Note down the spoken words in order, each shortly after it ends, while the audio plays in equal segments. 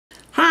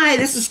Hi,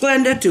 this is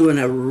Glenda doing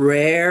a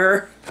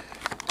rare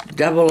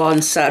double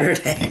on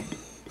Saturday.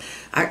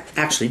 I'm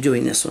actually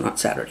doing this one on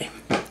Saturday.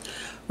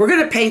 We're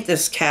going to paint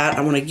this cat.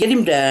 I want to get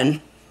him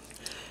done.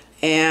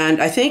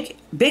 And I think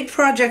big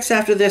projects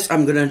after this,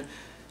 I'm going to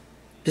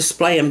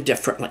display them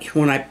differently.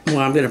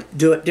 I'm going to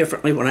do it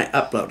differently when I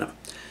upload them.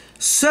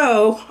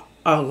 So,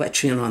 I'll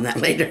let you in on that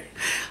later.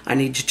 I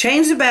need to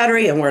change the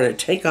battery and we're going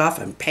to take off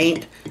and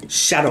paint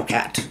Shadow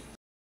Cat.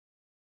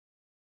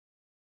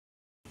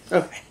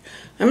 Okay.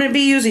 I'm going to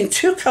be using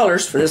two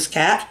colors for this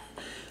cat,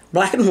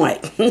 black and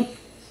white.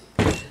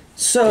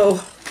 So,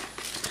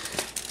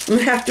 I'm going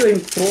to have to do him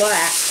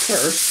black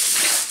first.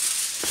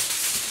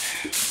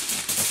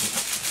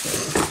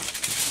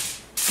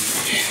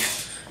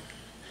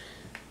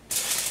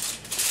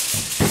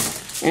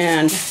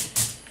 And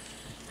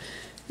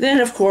then,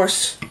 of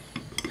course,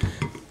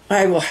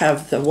 I will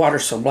have the water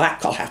so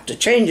black I'll have to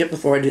change it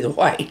before I do the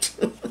white.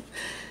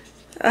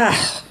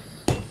 Ah.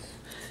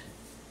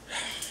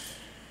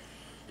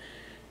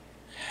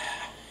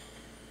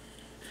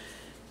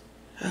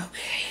 Okay.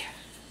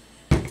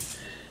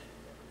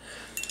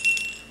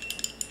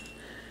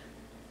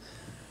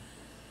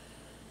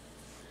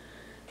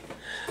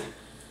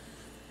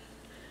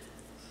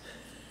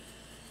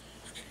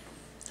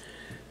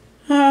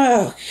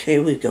 Okay,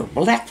 we go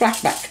black,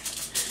 black, black.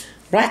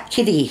 Black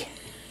kitty.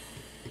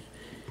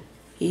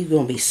 He's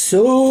gonna be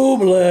so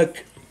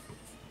black.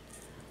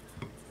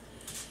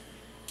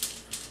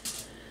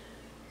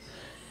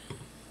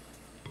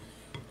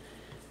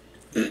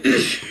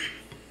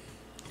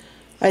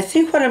 I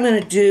think what I'm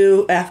going to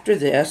do after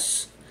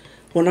this,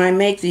 when I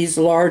make these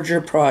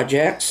larger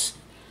projects,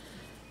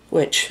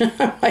 which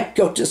I might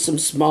go to some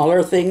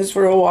smaller things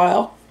for a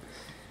while,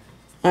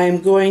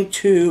 I'm going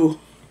to,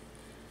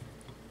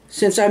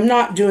 since I'm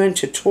not doing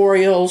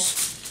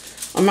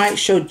tutorials, I might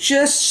show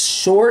just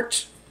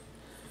short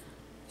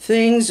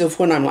things of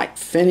when I'm like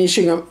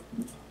finishing them,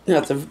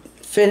 at the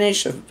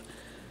finish of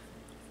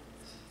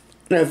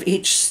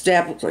each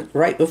step, like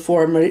right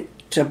before I'm ready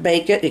to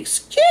bake it.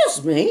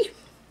 Excuse me.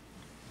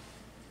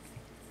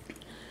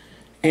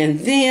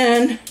 And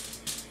then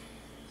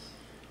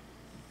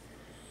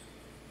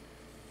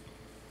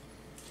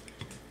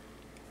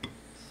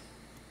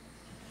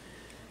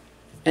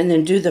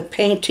do the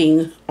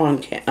painting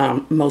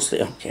on mostly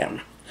on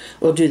camera.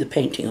 We'll do the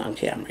painting on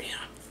camera, yeah.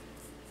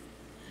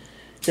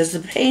 Because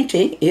the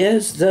painting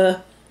is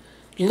the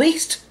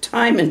least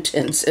time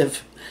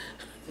intensive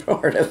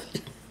part of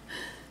it.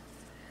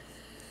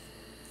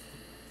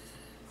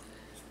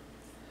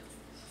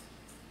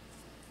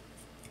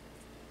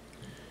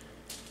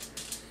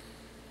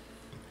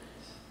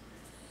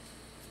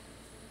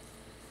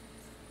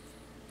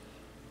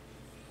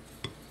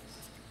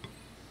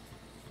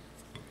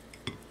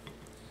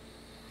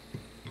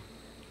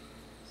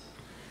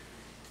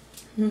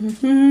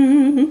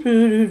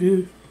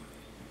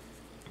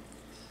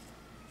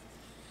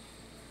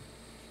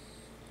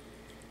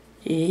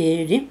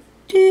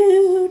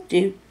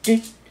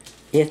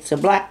 It's a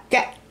black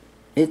cat.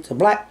 It's a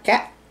black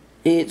cat.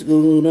 It's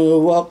gonna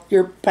walk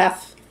your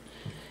path.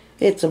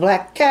 It's a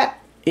black cat.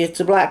 It's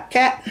a black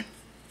cat.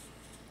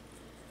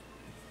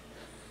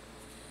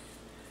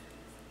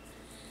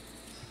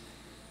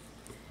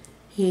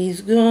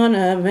 He's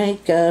gonna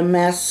make a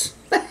mess.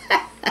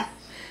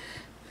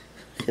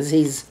 Because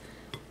he's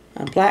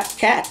a black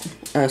cat,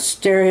 a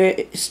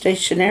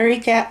stationary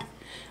cat.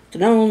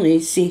 Can only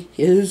see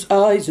his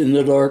eyes in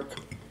the dark.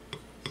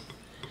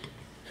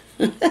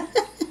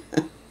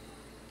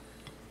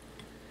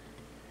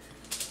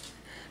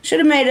 Should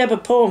have made up a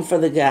poem for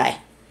the guy.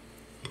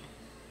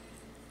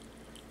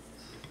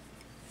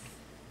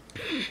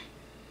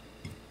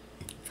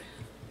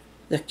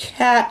 The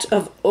cat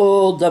of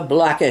old, the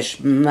blackish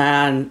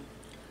man.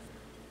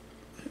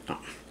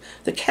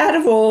 The cat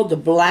of old, the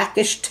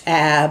blackish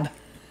tab.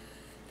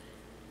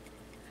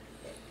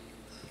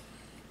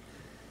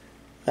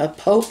 A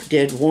pope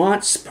did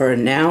once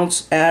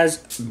pronounce as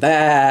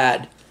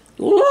bad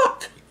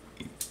luck,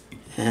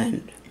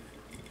 and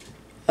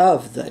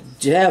of the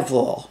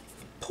devil.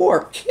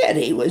 Poor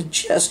kitty was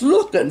just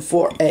looking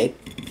for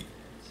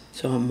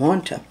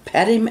someone to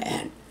pet him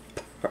and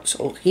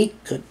so he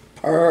could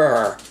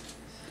purr.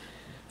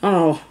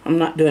 Oh, I'm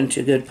not doing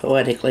too good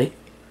poetically.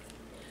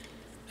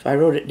 If I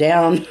wrote it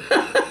down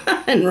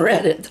and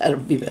read it, that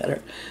would be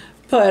better.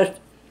 But,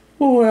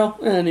 well,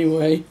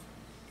 anyway.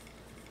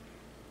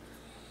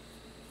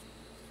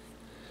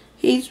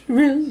 He's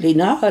really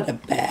not a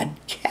bad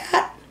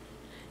cat.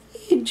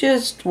 He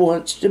just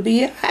wants to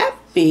be a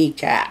happy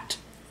cat.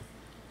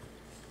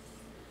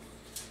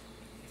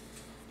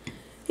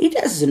 He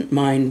doesn't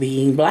mind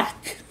being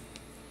black.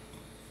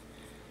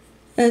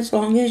 As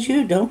long as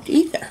you don't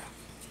either.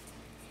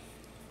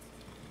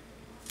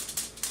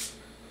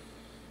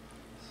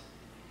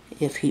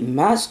 If he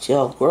must,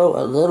 he'll grow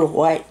a little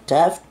white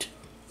tuft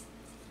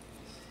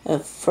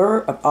of fur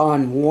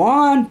upon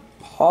one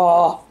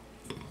paw.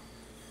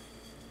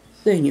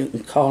 Then you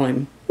can call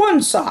him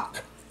One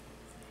Sock.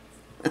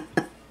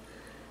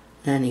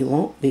 And he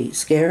won't be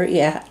scary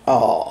at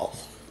all.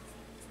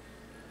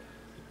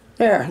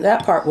 There,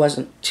 that part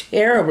wasn't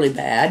terribly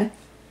bad.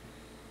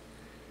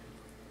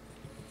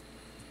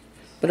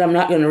 But I'm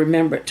not going to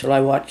remember it till I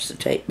watch the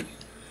tape.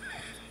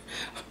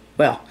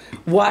 Well,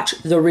 watch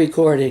the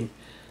recording.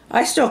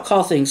 I still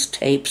call things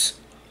tapes.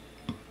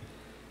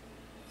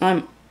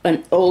 I'm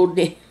an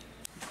oldie.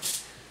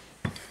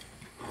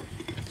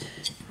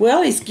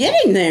 Well, he's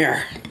getting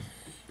there.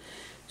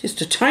 Just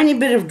a tiny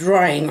bit of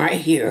drying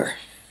right here.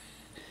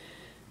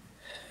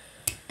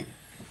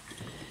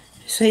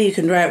 Say you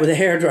can dry it with a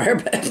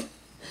hairdryer, but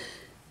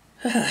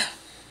let's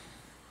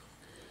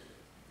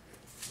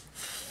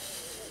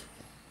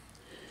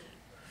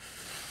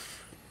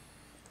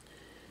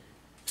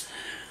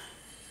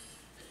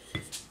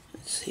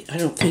see, I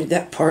don't think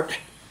that part,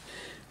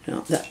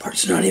 no, that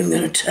part's not even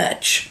going to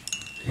touch.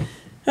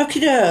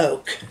 Okie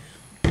doke.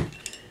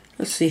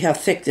 Let's see how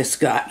thick this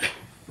got.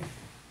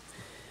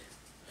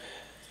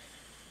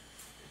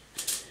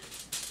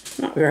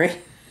 Not very.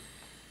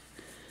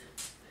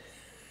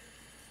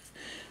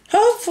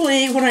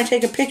 Hopefully, when I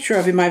take a picture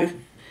of him,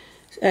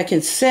 I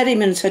can set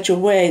him in such a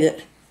way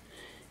that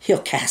he'll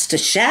cast a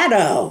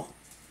shadow.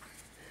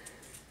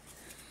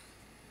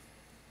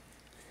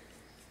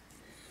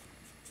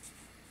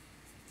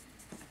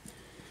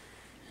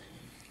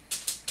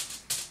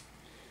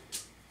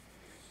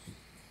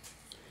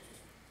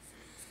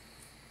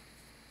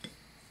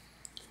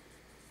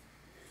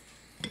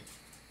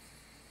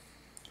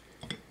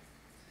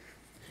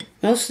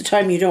 Most of the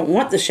time you don't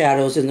want the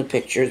shadows in the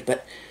pictures,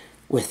 but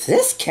with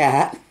this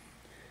cat,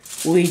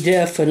 we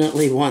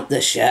definitely want the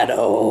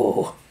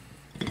shadow.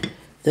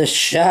 The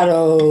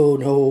shadow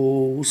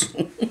nose.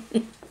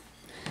 The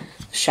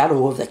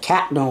shadow of the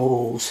cat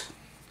nose.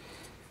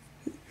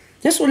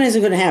 This one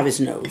isn't going to have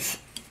his nose.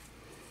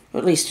 Or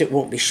at least it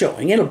won't be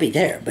showing. It'll be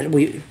there, but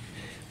we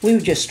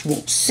just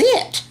won't see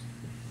it.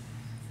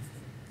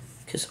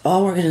 Because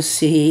all we're going to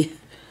see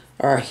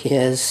are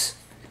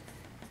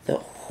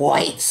the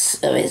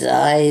whites of his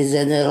eyes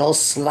and the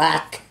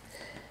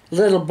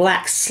little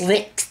black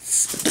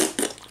slits.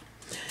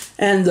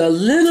 And the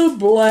little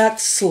black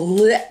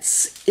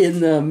slits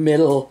in the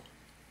middle.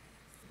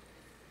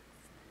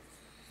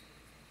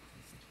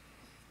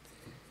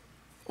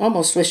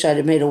 Almost wish I'd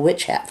have made a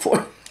witch hat for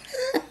him.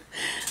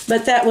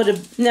 But that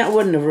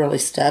wouldn't have really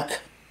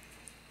stuck.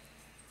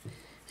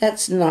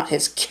 That's not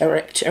his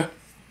character.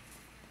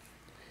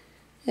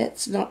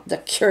 That's not the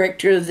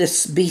character of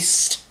this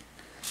beast.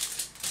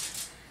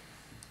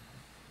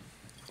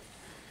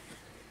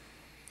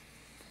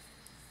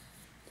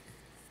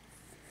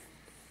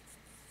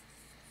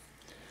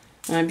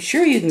 I'm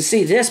sure you can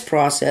see this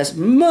process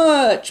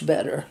much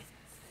better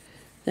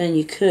than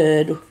you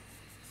could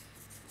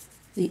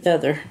the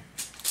other.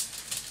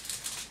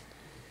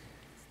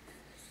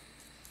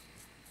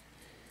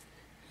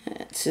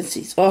 And since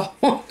he's all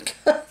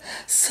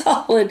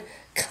solid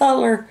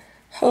color,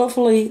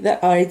 hopefully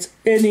that hides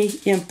any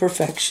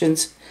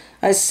imperfections.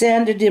 I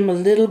sanded him a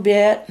little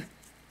bit.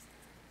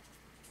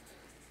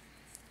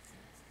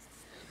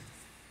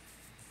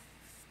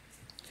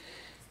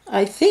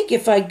 I think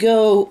if I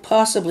go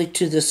possibly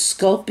to the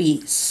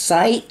Sculpey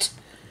site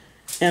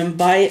and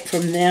buy it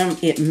from them,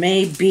 it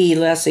may be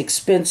less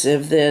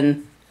expensive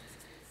than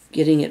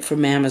getting it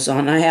from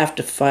Amazon. I have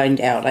to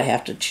find out. I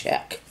have to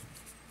check.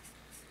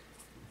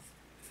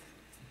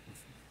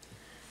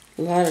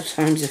 A lot of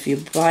times if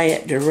you buy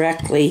it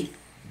directly,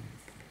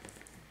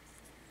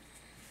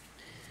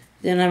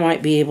 then I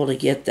might be able to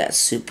get that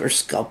super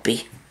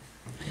Sculpey.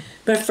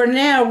 But for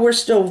now, we've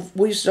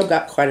still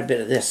got quite a bit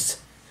of this.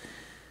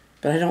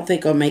 But I don't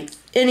think I'll make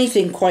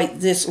anything quite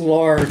this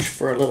large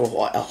for a little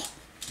while.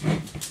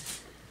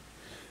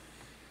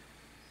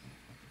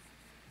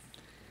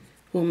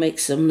 We'll make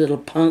some little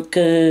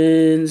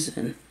pumpkins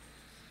and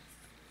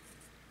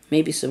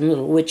maybe some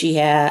little witchy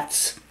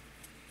hats.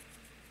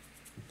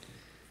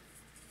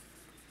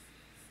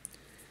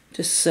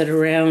 Just sit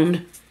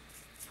around.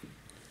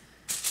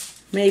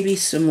 Maybe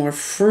some more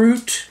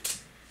fruit.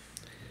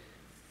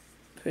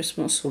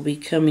 Christmas will be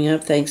coming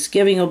up.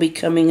 Thanksgiving will be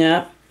coming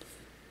up.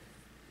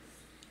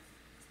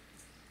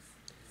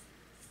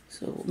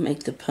 So we'll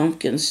make the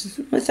pumpkins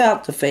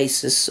without the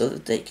faces so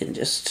that they can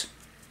just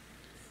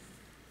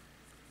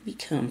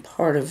become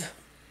part of.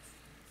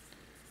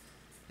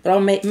 But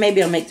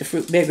maybe I'll make the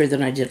fruit bigger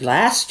than I did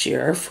last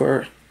year.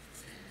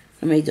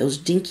 I made those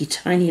dinky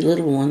tiny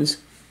little ones.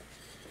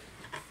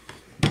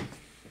 And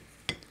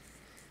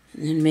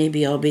then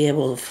maybe I'll be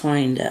able to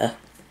find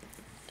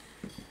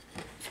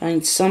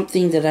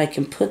something that I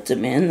can put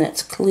them in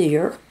that's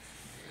clear.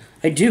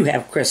 I do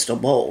have crystal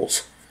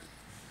bowls.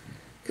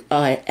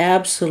 I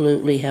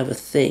absolutely have a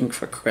thing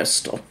for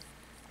crystal.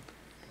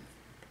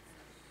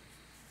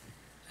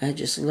 I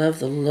just love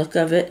the look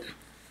of it.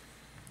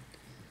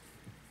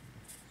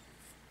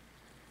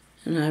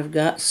 And I've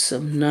got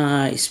some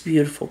nice,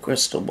 beautiful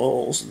crystal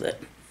bowls that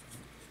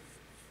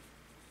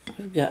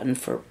I've gotten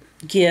for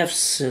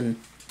gifts. And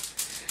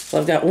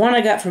well, I've got one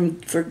I got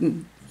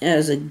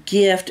as a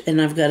gift,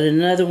 and I've got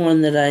another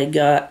one that I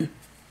got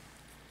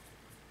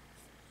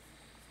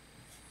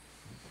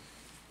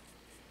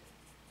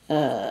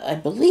I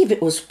believe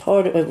it was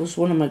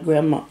one of my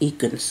Grandma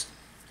Eakin's.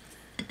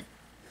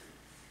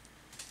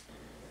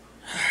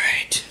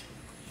 Alright.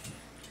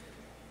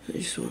 I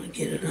just want to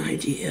get an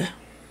idea.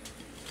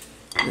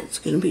 That's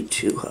going to be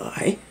too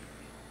high.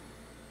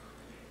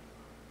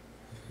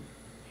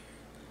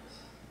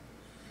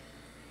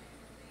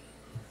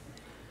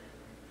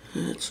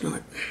 That's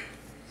not...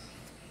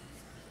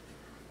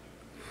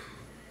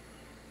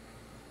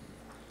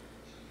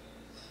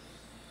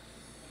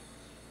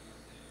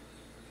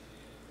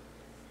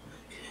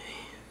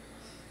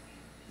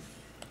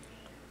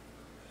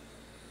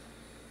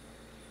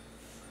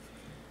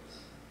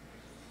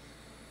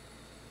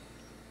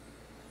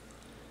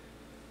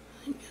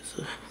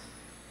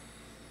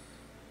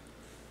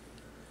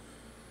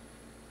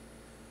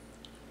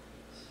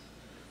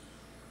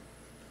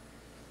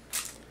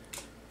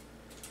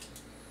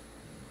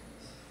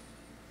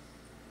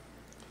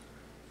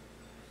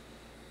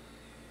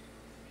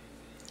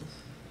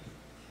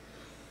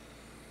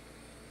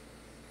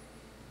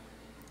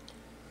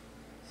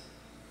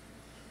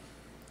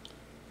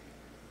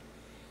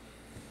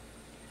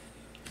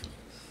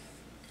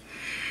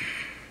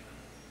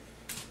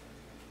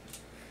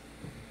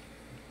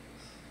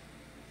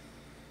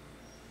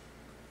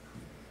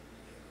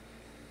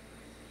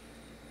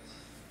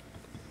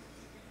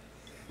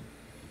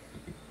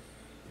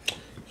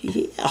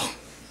 Yeah,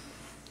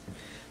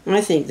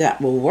 I think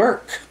that will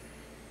work.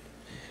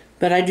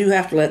 But I do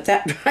have to let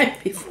that dry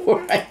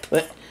before I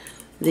put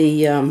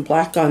the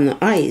black on the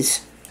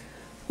eyes.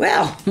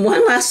 Well,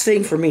 one last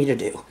thing for me to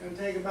do. It's going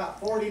to take about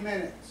 40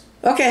 minutes.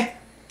 Okay.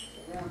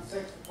 Around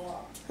 6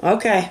 o'clock.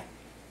 Okay.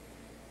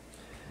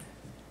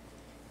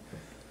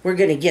 We're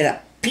going to get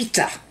a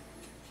pizza.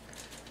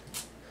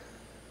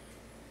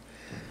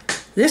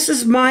 This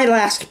is my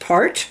last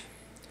part,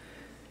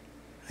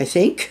 I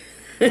think.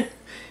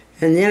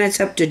 And then it's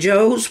up to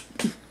Joe's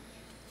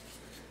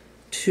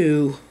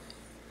to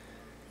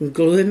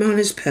glue him on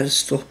his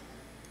pedestal.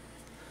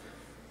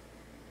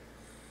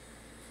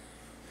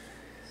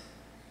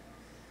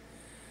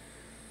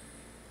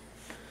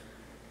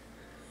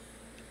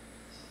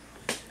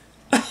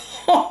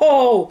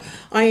 Oh,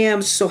 I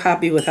am so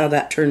happy with how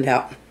that turned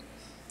out.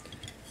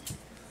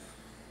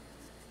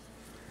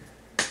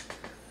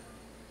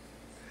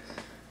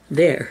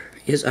 There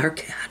is our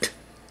cat.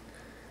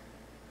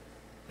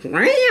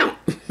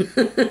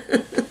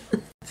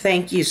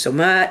 Thank you so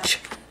much.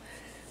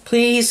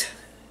 Please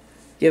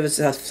give us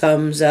a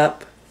thumbs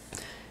up.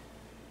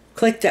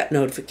 Click that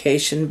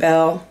notification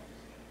bell.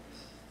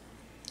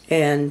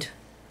 And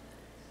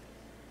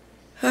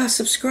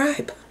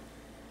subscribe.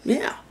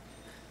 Yeah.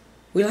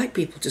 We like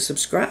people to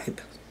subscribe.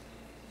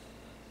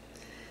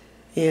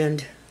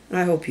 And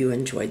I hope you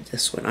enjoyed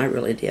this one. I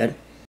really did.